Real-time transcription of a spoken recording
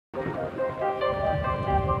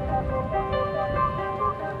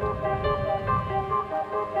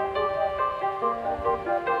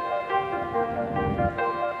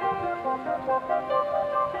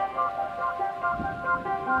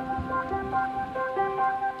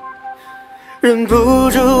忍不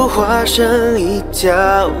住化身一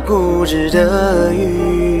条固执的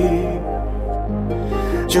鱼，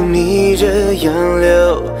就逆着洋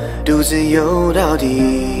流独自游到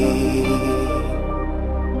底。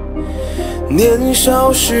年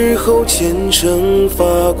少时候虔诚发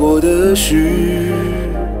过的誓，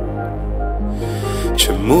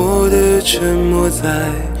沉默地沉没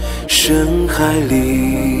在深海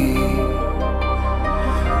里，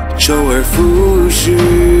周而复始，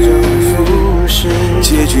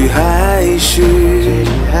结局还是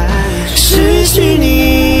失去你。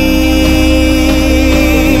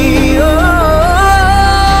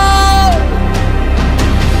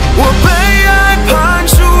我被爱判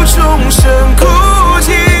处终身孤寂，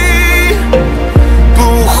不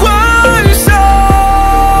还手，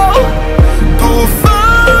不放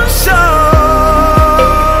手，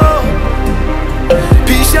笔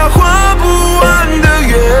下画不完的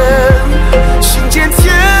圆，心间填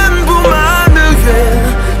不满的缘，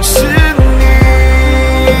是你。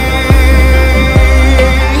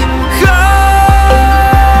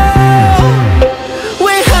为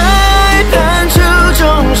爱判处终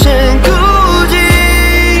身孤寂，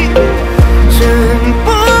挣不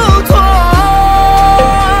脱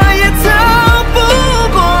也逃不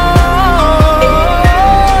过，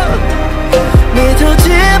眉头解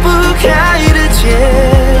不开的结，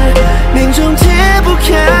命中解不开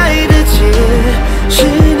的结，是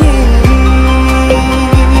你。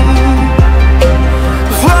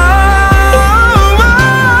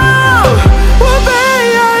我被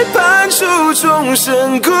爱判处终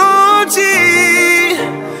身孤寂，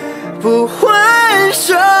不还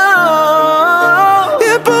手，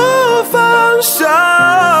也不放手，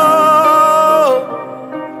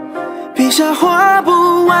笔下画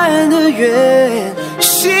不完的圆，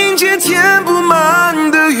心间填不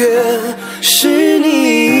满的缘，是你。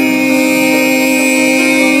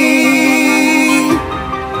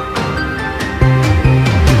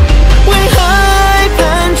为爱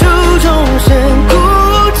判处终身孤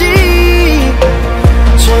寂，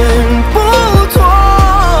挣不脱，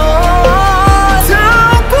逃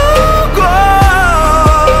不过，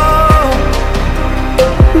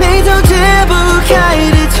眉头解不开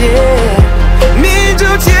的结，命中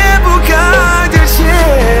解不开的结，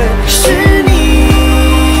是你。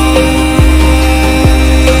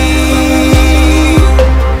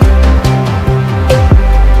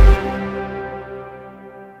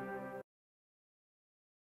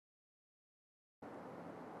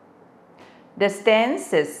The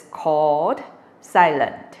stance is called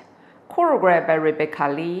Silent, choreographed by Rebecca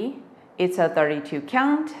Lee. It's a 32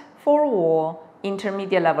 count, 4-wall,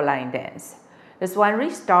 intermediate level line dance. This one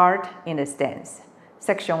restart in the stance.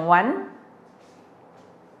 Section 1.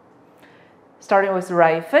 Starting with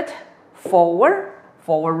right foot, forward,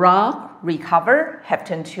 forward rock, recover, half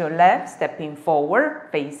turn to your left, stepping forward,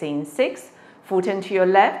 facing 6, full turn to your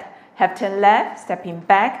left, half turn left, stepping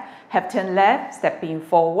back, half turn left, stepping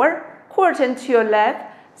forward, quarter turn to your left,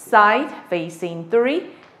 side, facing 3,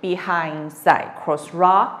 behind side, cross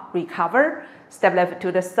rock, recover, step left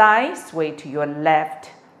to the side, sway to your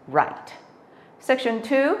left, right. Section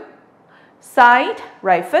 2, side,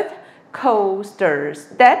 right foot, coaster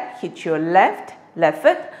step, hit your left, left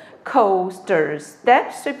foot, coaster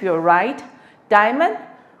step, sweep your right, diamond,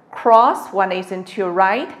 cross, 1/8 into your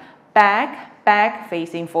right, back, back,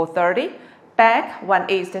 facing 430, back,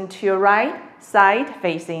 1/8 into your right, side,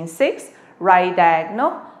 facing 6, right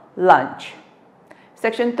diagonal, lunge.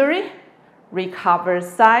 Section 3, recover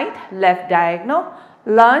side, left diagonal,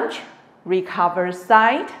 lunge, recover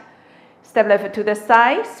side, step left to the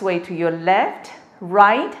side, sway to your left,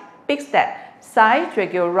 right, big step, side,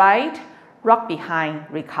 drag your right, rock behind,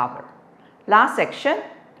 recover. Last section,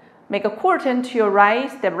 make a quarter turn to your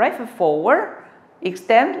right, step right foot forward,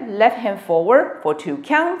 extend left hand forward for 2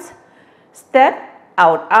 counts, step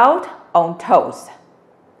out, out on toes.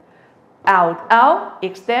 Out, out,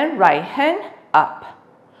 extend right hand up.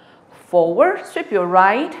 Forward, sweep your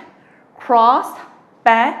right, cross,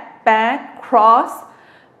 back, back, cross,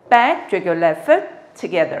 back, drag your left foot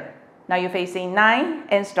together. Now you're facing 9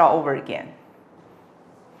 and start over again.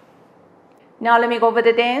 Now let me go over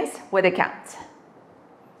the dance with the count.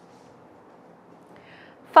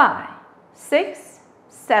 5, 6,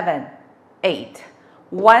 7, 8.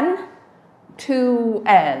 1, 2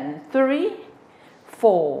 and 3,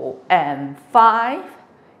 4 and 5,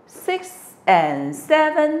 6 and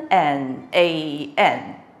 7 and 8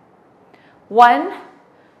 and 1,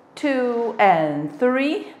 2 and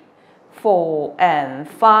 3, 4 and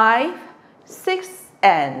 5, 6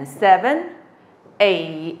 and 7,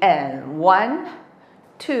 8 and 1,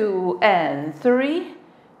 2 and 3,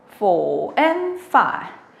 4 and 5,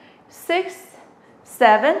 6,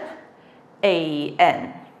 7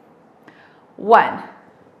 a.m. 1,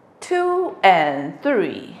 2 and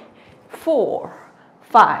 3, 4,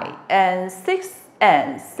 5 and 6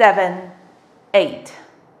 and 7, 8.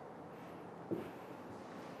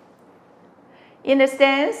 In the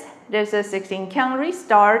stance, there's a 16 count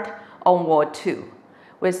restart on wall 2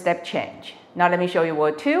 with step change. Now let me show you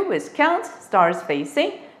wall 2 with count, starts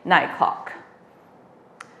facing 9 o'clock.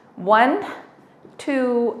 1,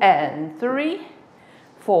 2 and 3,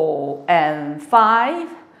 4 and 5,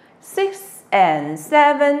 6 and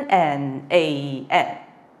 7 and 8 and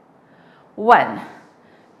 1,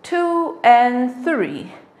 2 and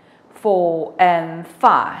 3, 4 and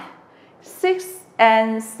 5, 6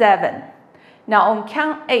 and 7. Now on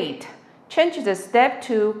count 8, change the step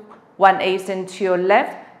to 1/8 into your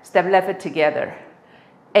left, step left together.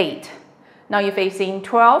 8. Now you're facing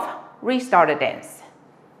 12, restart the dance.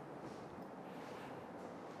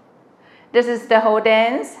 This is the whole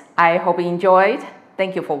dance. I hope you enjoyed.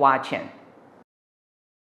 Thank you for watching.